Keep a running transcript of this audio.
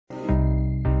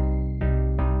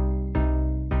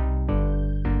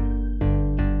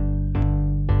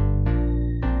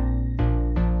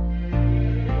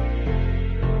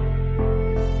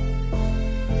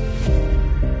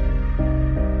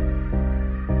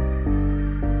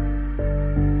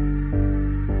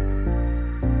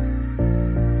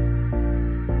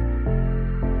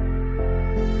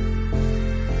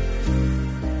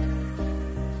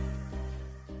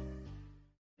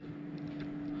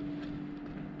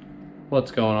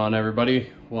What's going on, everybody?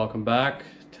 Welcome back.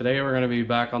 Today we're going to be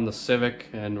back on the Civic,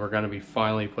 and we're going to be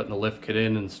finally putting the lift kit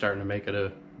in and starting to make it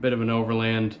a bit of an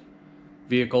overland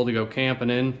vehicle to go camping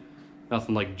in.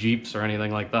 Nothing like Jeeps or anything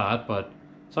like that, but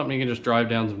something you can just drive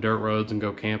down some dirt roads and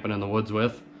go camping in the woods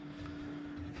with.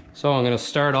 So I'm going to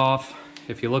start off.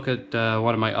 If you look at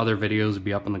one of my other videos, it'll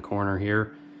be up in the corner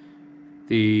here.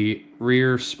 The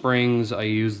rear springs, I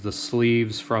used the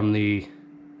sleeves from the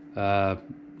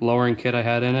lowering kit I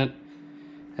had in it.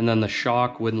 And then the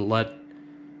shock wouldn't let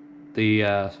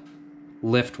the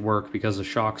lift work because the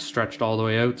shock stretched all the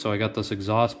way out. So I got this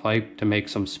exhaust pipe to make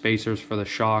some spacers for the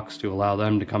shocks to allow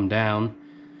them to come down,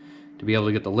 to be able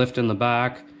to get the lift in the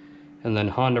back. And then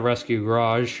Honda Rescue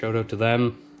Garage, shout out to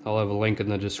them. I'll have a link in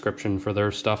the description for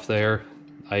their stuff there.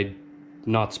 I'm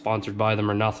not sponsored by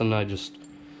them or nothing. I just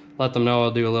let them know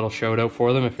I'll do a little shout out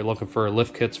for them. If you're looking for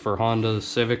lift kits for Honda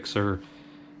Civics or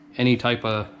any type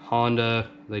of Honda,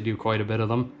 they do quite a bit of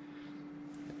them.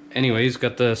 Anyways,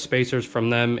 got the spacers from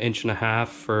them, 1.5"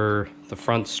 for the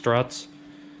front struts.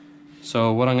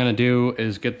 So what I'm going to do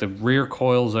is get the rear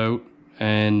coils out,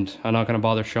 and I'm not going to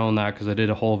bother showing that because I did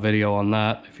a whole video on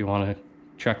that if you want to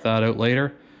check that out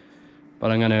later.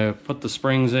 But I'm going to put the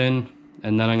springs in,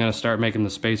 and then I'm going to start making the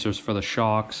spacers for the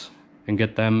shocks and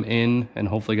get them in and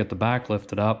hopefully get the back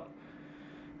lifted up.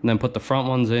 And then put the front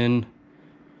ones in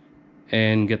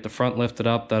and get the front lifted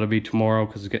up. That'll be tomorrow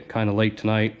because it's getting kind of late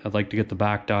tonight. I'd like to get the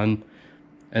back done.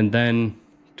 And then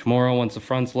tomorrow, once the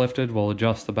front's lifted, we'll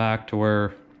adjust the back to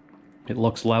where it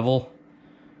looks level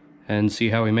and see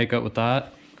how we make out with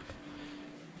that.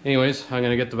 Anyways, I'm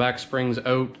going to get the back springs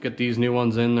out, get these new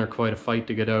ones in. They're quite a fight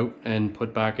to get out and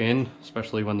put back in,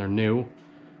 especially when they're new.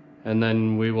 And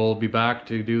then we will be back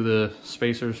to do the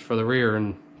spacers for the rear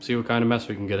and see what kind of mess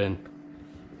we can get in.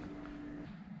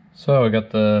 So I got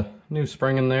the new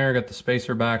spring in there, got the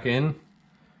spacer back in.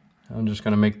 I'm just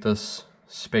going to make this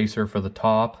spacer for the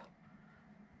top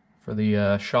for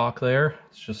the shock there.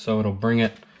 It's just so it'll bring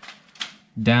it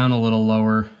down a little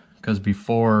lower, because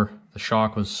before the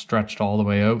shock was stretched all the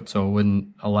way out, so it wouldn't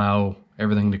allow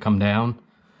everything to come down.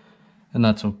 And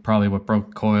that's probably what broke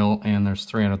the coil, and there's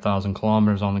 300,000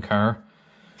 kilometers on the car.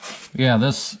 Yeah,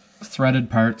 this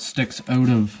threaded part sticks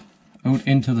out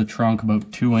into the trunk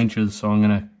about 2 inches, so I'm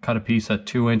going to cut a piece at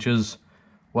 2 inches,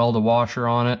 weld a washer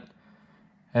on it,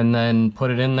 and then put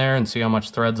it in there and see how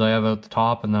much threads I have out the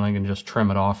top, and then I can just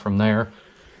trim it off from there.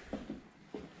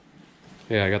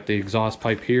 Yeah, I got the exhaust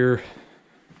pipe here.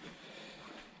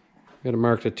 Got it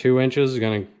marked at 2 inches.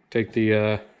 Going to take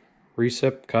the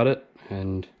recip, cut it,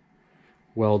 and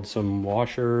weld some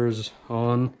washers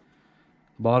on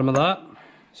the bottom of that.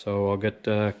 So I'll get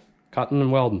cutting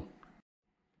and welding.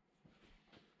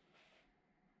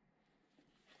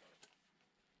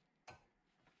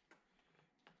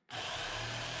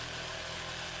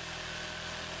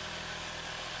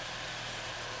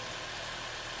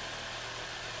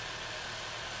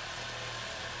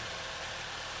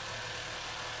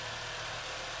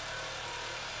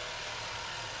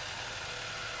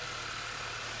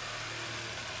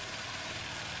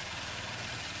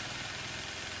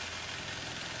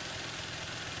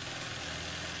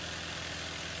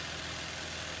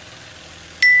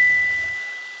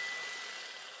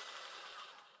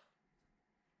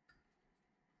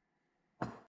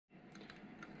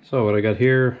 So what I got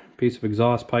here, piece of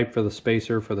exhaust pipe for the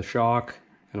spacer for the shock.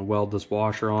 Gonna weld this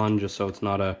washer on just so it's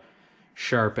not a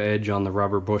sharp edge on the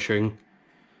rubber bushing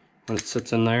when it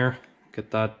sits in there.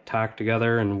 Get that tacked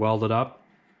together and welded up.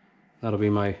 That'll be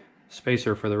my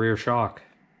spacer for the rear shock.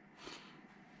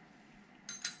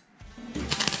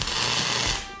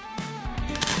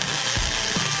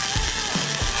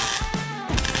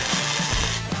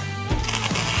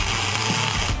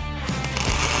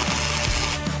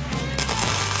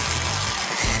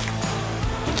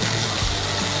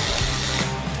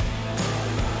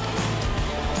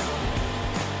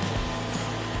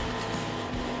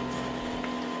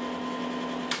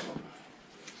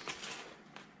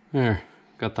 There,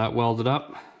 got that welded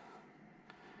up.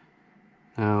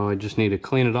 Now I just need to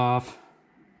clean it off,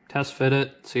 test fit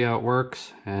it, see how it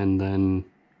works, and then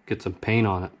get some paint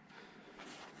on it.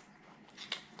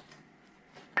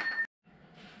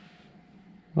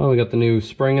 Well, we got the new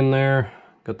spring in there,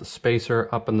 got the spacer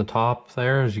up in the top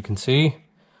there, as you can see.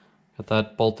 Got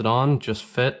that bolted on, just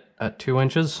fit at 2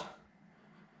 inches.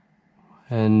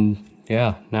 And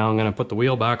yeah, now I'm gonna put the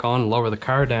wheel back on, lower the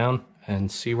car down,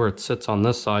 and see where it sits on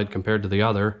this side compared to the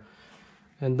other.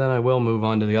 And then I will move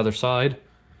on to the other side.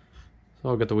 So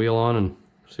I'll get the wheel on and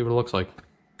see what it looks like.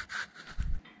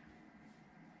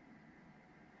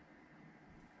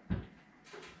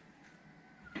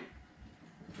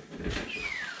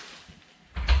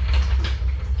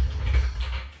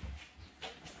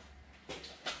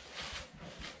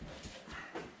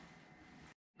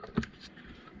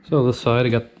 So this side I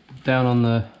got down on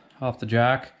the off the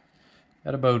jack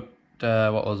at about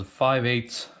what was it,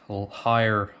 5/8, a little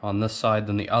higher on this side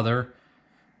than the other.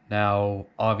 Now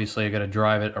obviously I got to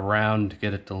drive it around to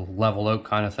get it to level out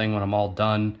kind of thing when I'm all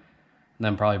done, and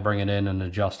then probably bring it in and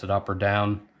adjust it up or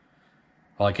down.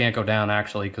 Well, I can't go down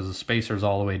actually because the spacer's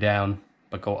all the way down,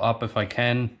 but go up if I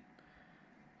can.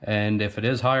 And if it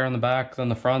is higher on the back than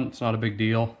the front, it's not a big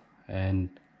deal. And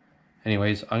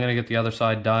anyways, I'm gonna get the other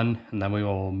side done and then we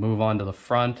will move on to the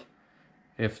front.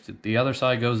 If the other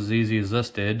side goes as easy as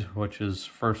this did, which is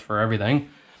first for everything,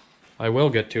 I will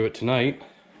get to it tonight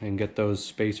and get those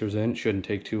spacers in. It shouldn't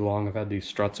take too long. I've had these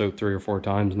struts out 3 or 4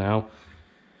 times now.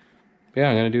 But yeah,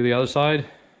 I'm gonna do the other side,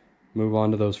 move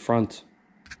on to those fronts.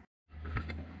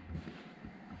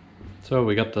 So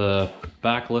we got the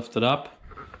back lifted up.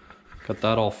 Got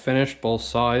that all finished, both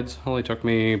sides. Only took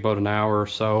me about an hour or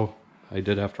so. I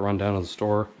did have to run down to the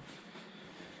store.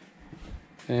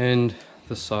 And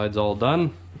this side's all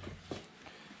done.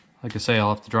 Like I say,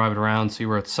 I'll have to drive it around, see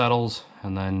where it settles,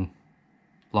 and then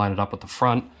line it up with the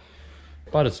front.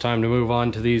 But it's time to move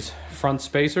on to these front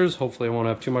spacers. Hopefully I won't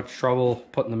have too much trouble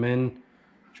putting them in.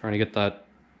 Trying to get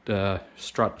that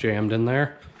strut jammed in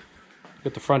there.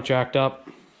 Get the front jacked up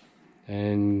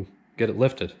and get it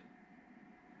lifted.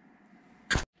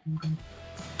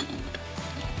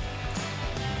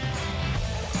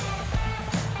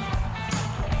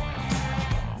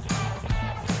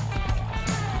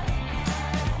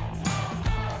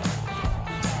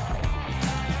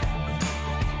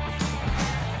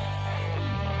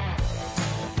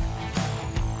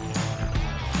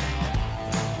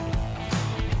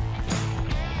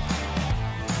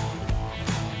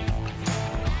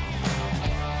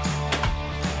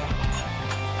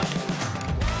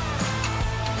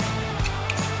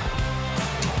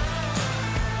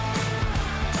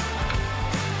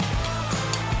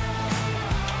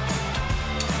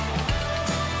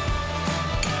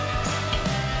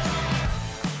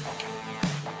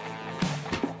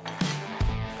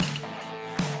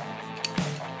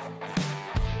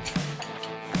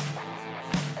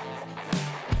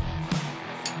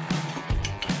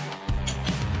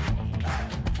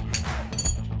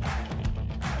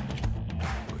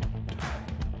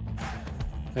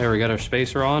 There, we got our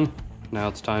spacer on. Now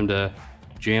it's time to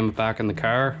jam it back in the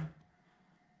car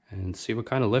and see what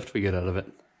kind of lift we get out of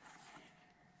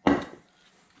it.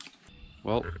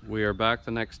 Well, we are back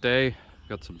the next day.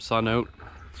 Got some sun out.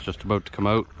 It's just about to come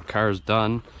out. The car's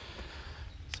done.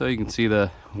 So you can see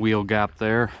the wheel gap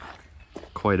there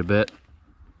quite a bit.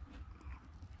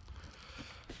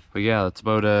 But yeah, it's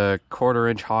about a 1/4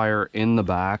 inch higher in the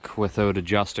back without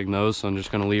adjusting those. So I'm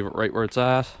just gonna leave it right where it's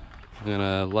at. I'm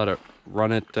gonna let it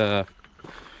run it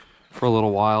for a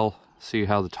little while, see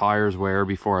how the tires wear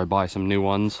before I buy some new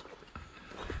ones.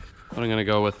 But I'm gonna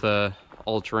go with the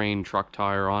all-terrain truck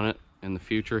tire on it in the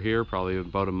future here, probably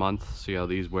about a month, see how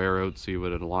these wear out, see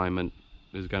what an alignment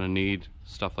is gonna need,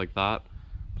 stuff like that.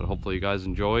 But hopefully you guys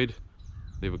enjoyed.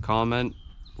 Leave a comment,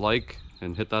 like,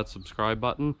 and hit that subscribe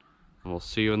button, and we'll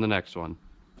see you in the next one.